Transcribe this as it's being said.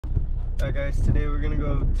Alright guys, today we're gonna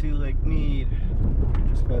go to Lake Mead.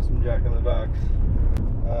 Just got some Jack in the Box.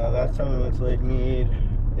 Last time we went to Lake Mead,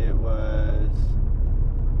 it was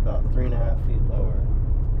about 3.5 feet lower.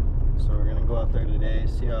 So we're gonna go out there today,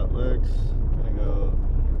 see how it looks. We're gonna go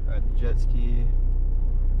ride the jet ski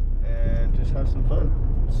and just have some fun.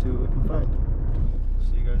 See what we can find.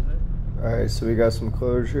 See you guys there. Alright, so we got some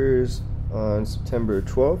closures on September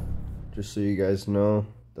 12th. Just so you guys know,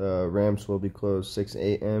 the ramps will be closed 6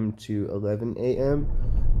 a.m. to 11 a.m.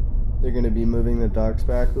 They're going to be moving the docks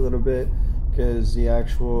back a little bit because the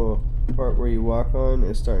actual part where you walk on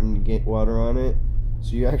is starting to get water on it.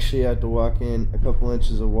 So you actually have to walk in a couple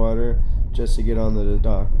inches of water just to get onto the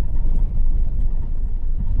dock.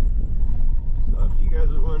 So if you guys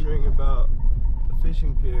are wondering about the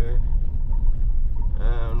fishing pier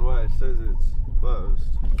and why it says it's closed,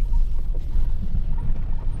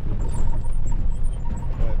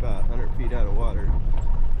 about 100 feet out of water.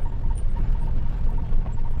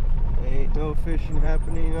 Ain't no fishing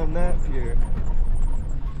happening on that pier.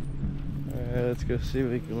 Alright, let's go see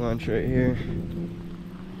if we can launch right here.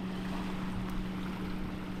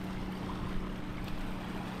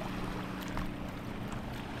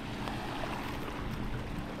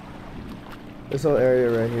 This whole area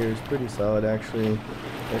right here is pretty solid actually.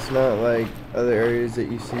 It's not like other areas that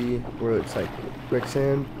you see where it's like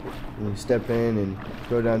quicksand and you step in and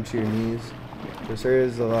go down to your knees. This area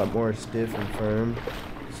is a lot more stiff and firm.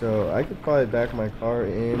 So I could probably back my car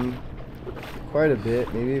in quite a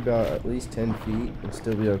bit, maybe about at least 10 feet and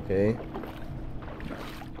still be okay.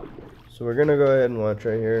 So we're gonna go ahead and launch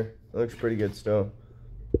right here. It looks pretty good still.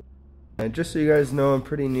 And just so you guys know, I'm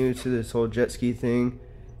pretty new to this whole jet ski thing.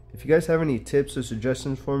 If you guys have any tips or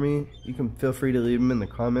suggestions for me, you can feel free to leave them in the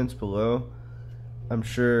comments below. I'm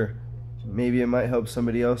sure maybe it might help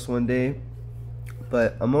somebody else one day.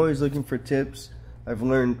 But I'm always looking for tips. I've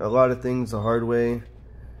learned a lot of things the hard way.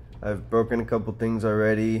 I've broken a couple things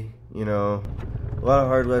already, you know, a lot of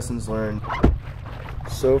hard lessons learned.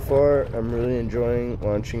 So far, I'm really enjoying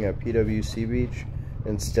launching at PWC Beach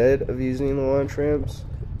instead of using the launch ramps.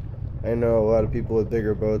 I know a lot of people with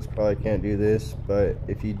bigger boats probably can't do this, but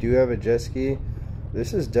if you do have a jet ski,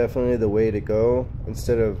 this is definitely the way to go.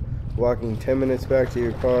 Instead of walking 10 minutes back to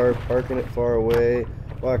your car, parking it far away,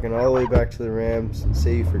 walking all the way back to the ramps, and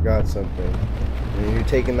say you forgot something, and you're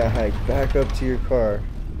taking that hike back up to your car.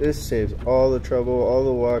 This saves all the trouble, all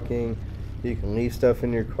the walking. You can leave stuff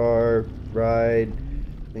in your car, ride,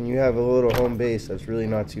 and you have a little home base that's really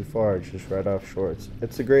not too far. It's just right off Shorts.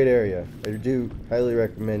 It's a great area. I do highly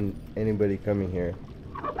recommend anybody coming here.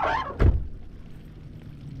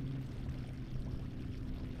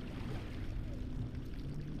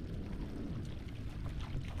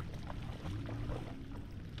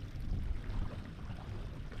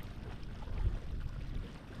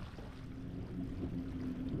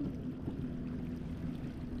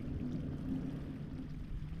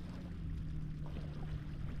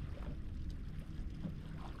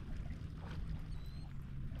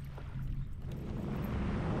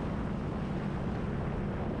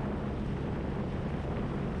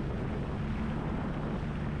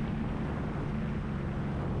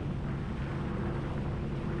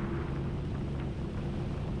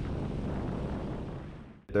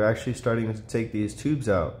 They're actually starting to take these tubes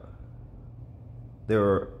out. There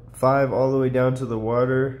were 5 all the way down to the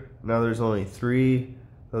water. Now there's only 3.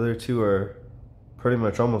 The other 2 are pretty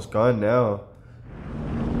much almost gone now.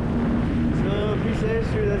 So a piece of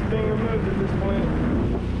history that's being removed at this point.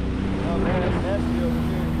 Oh man, it's nasty over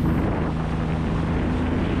here.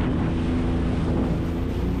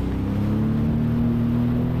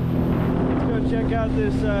 Let's go check out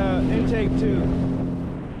this intake tube.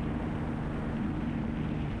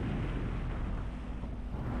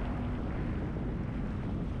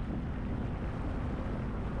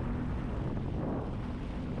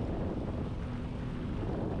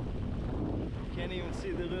 Can't even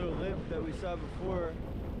see the little lip that we saw before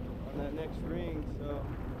on that next ring, so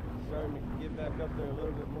it's starting to get back up there a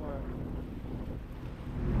little bit more.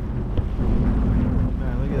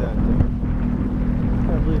 Man, look at that thing. I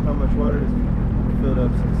can't believe how much water has filled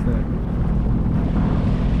up since then.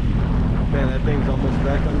 Man, that thing's almost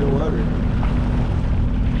back underwater.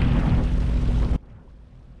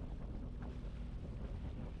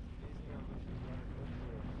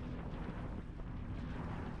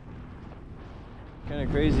 Kind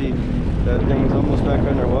of crazy. That thing's almost back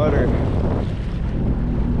underwater.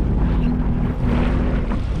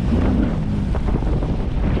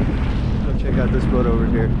 Go check out this boat over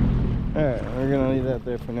here. Alright, we're gonna leave that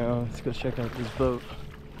there for now. Let's go check out this boat.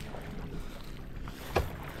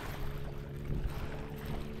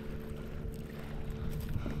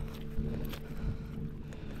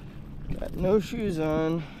 Got no shoes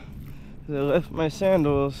on because I left my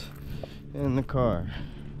sandals in the car.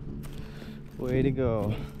 Way to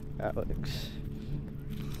go, Alex.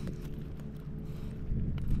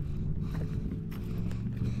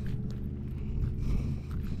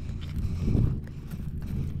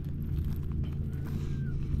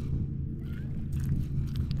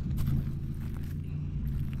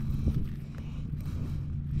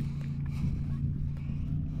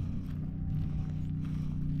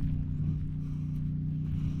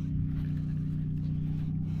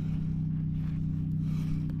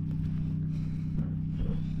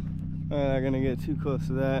 I'm not gonna get too close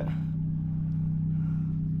to that.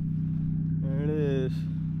 There it is.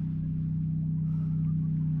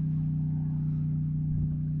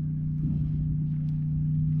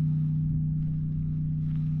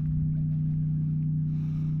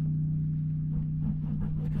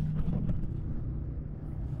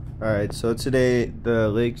 Alright, so today the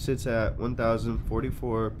lake sits at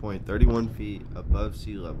 1,044.31 feet above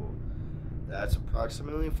sea level. That's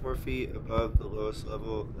approximately 4 feet above the lowest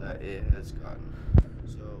level that it has gotten.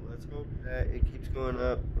 So let's hope that it keeps going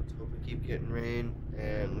up. Let's hope we keep getting rain,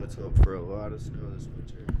 and let's hope for a lot of snow this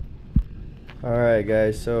winter. Alright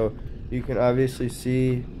guys, so you can obviously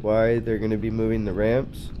see why they're going to be moving the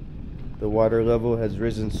ramps. The water level has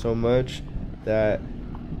risen so much that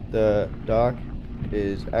the dock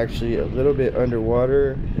is actually a little bit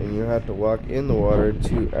underwater, and you have to walk in the water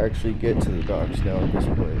to actually get to the docks now at this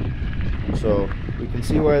point. So we can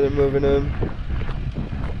see why they're moving them.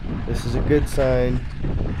 This is a good sign.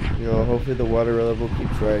 You know, hopefully the water level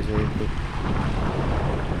keeps rising.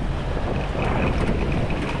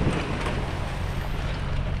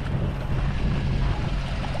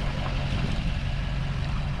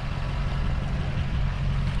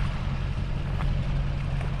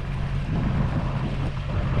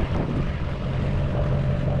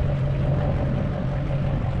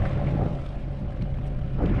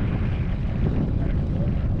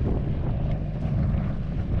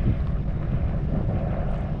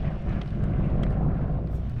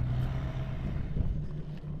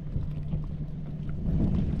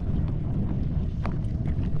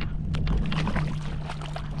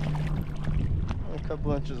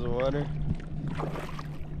 Couple inches of water.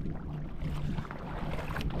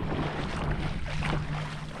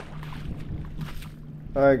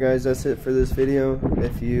 Alright guys, that's it for this video.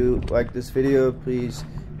 If you like this video, please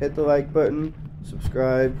hit the like button,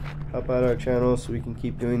 subscribe, help out our channel so we can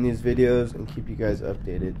keep doing these videos and keep you guys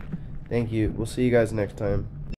updated. Thank you. We'll see you guys next time.